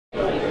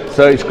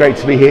So it's great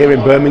to be here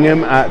in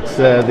Birmingham at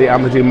the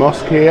Ahmadi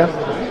Mosque here,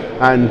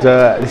 and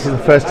this is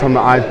the first time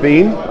that I've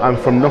been. I'm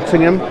from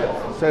Nottingham,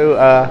 so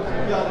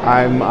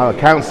I'm a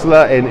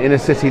councillor in inner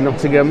city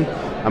Nottingham,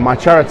 and my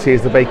charity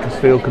is the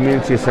Bakersfield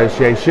Community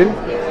Association.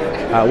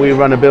 We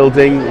run a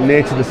building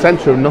near to the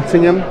centre of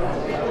Nottingham,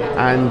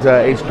 and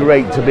it's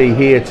great to be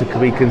here to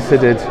be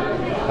considered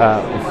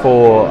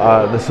for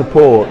the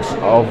support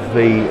of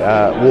the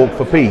Walk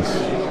for Peace.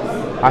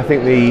 I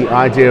think the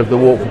idea of the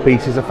Walk for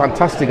Peace is a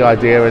fantastic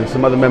idea, and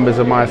some other members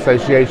of my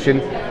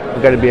association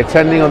are going to be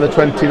attending on the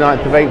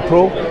 29th of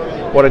April.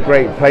 What a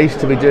great place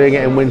to be doing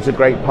it in Windsor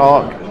Great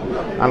Park,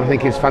 and I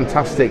think it's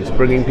fantastic to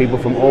bringing people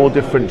from all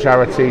different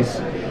charities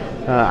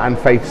and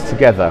faiths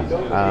together,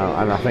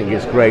 and I think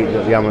it's great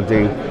that the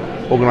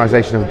Ahmadi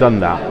organisation have done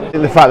that. I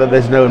think the fact that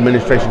there's no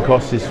administration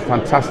costs is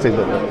fantastic,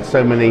 that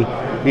so many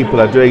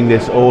people are doing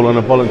this all on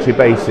a voluntary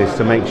basis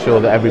to make sure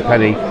that every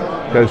penny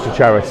goes to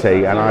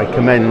charity, and I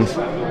commend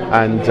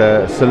and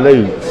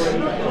salute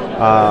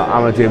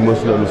Ahmadi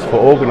Muslims for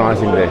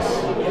organising this.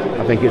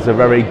 I think it's a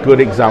very good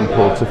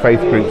example to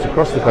faith groups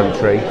across the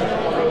country,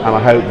 and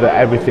I hope that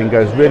everything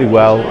goes really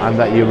well and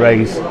that you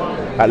raise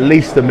at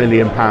least £1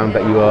 million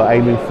that you are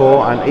aiming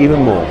for, and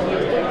even more.